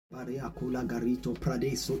Kula garito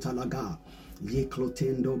prade sotalaga ye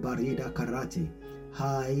clotendo barida karate.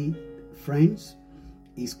 Hi friends,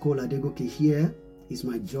 it's Kola Degoke here. It's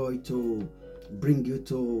my joy to bring you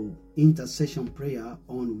to intercession prayer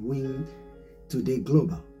on Win Today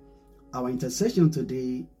Global. Our intercession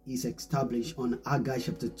today is established on HAGGAI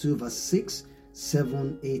chapter 2 verse 6,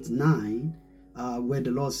 7, 8, 9, where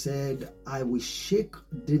the Lord said, I will shake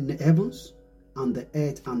the heavens and the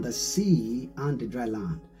earth and the sea and the dry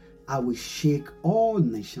land. I will shake all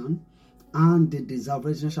nations, and the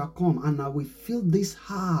desolation shall come, and I will fill this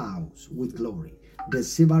house with glory. The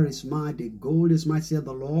silver is mine, the gold is mine, saith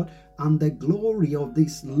the Lord, and the glory of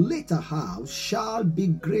this later house shall be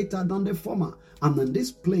greater than the former. And in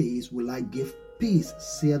this place will I give peace,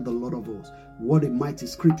 saith the Lord of hosts. What a mighty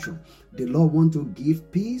scripture. The Lord wants to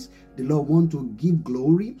give peace. The Lord wants to give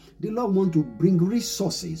glory. The Lord wants to bring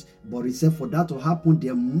resources. But he said for that to happen,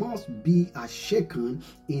 there must be a shaking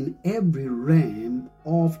in every realm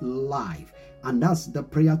of life. And that's the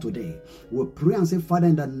prayer today. We'll pray and say, Father,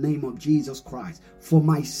 in the name of Jesus Christ, for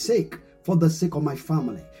my sake, for the sake of my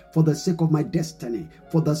family, for the sake of my destiny,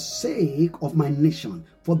 for the sake of my nation,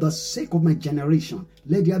 for the sake of my generation,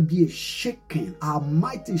 let there be a shaking, a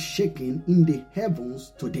mighty shaking in the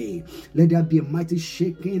heavens today. Let there be a mighty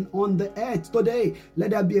shaking on the earth today.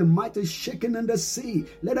 Let there be a mighty shaking in the sea.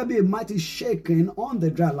 Let there be a mighty shaking on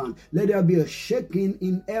the dry land. Let there be a shaking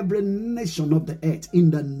in every nation of the earth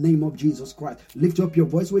in the name of Jesus Christ. Lift up your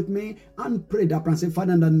voice with me and pray that prayer and say,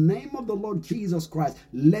 Father, in the name of the Lord Jesus Christ,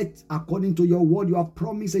 let, according to your word, you have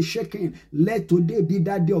promised a shaking. Let today be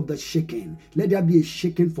that day of the shaking. Let there be a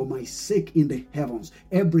shaking for my sake in the heavens.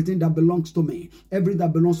 Everything that belongs to me, everything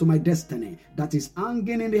that belongs to my destiny, that is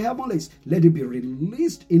hanging in the heavens, let it be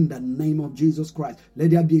released in the name of Jesus Christ.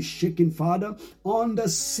 Let there be a shaking, Father, on the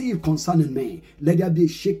sea concerning me. Let there be a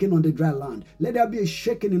shaking on the dry land. Let there be a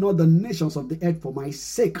shaking in all the nations of the earth for my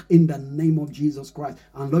sake in the name of Jesus Christ.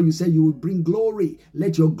 And Lord, you said you will bring glory.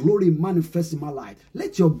 Let your glory manifest in my life.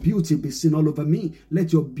 Let your beauty be seen all over me.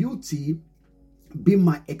 Let your beauty be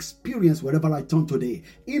my experience wherever I turn today.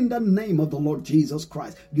 In the name of the Lord Jesus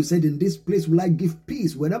Christ. You said, in this place will I give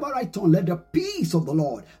peace. Wherever I turn, let the peace of the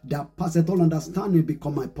Lord that passeth all understanding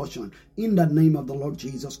become my portion. In the name of the Lord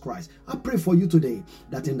Jesus Christ. I pray for you today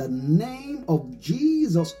that in the name of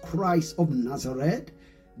Jesus Christ of Nazareth,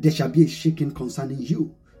 there shall be a shaking concerning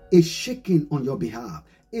you. A shaking on your behalf.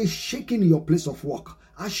 A shaking in your place of work.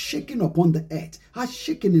 A shaking upon the earth, a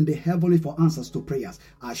shaking in the heavenly for answers to prayers,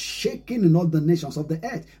 a shaking in all the nations of the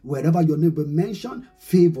earth. Wherever your name will mention,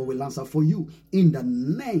 favor will answer for you. In the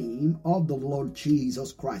name of the Lord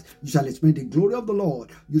Jesus Christ, you shall experience the glory of the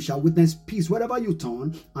Lord. You shall witness peace wherever you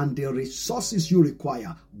turn, and the resources you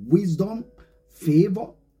require, wisdom, favor,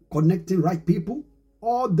 connecting right people,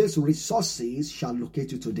 all these resources shall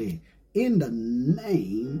locate you today. In the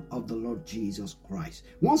name of the Lord Jesus Christ.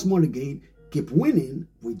 Once more again, keep winning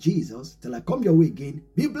with Jesus till I come your way again.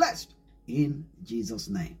 Be blessed in Jesus'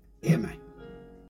 name. Amen.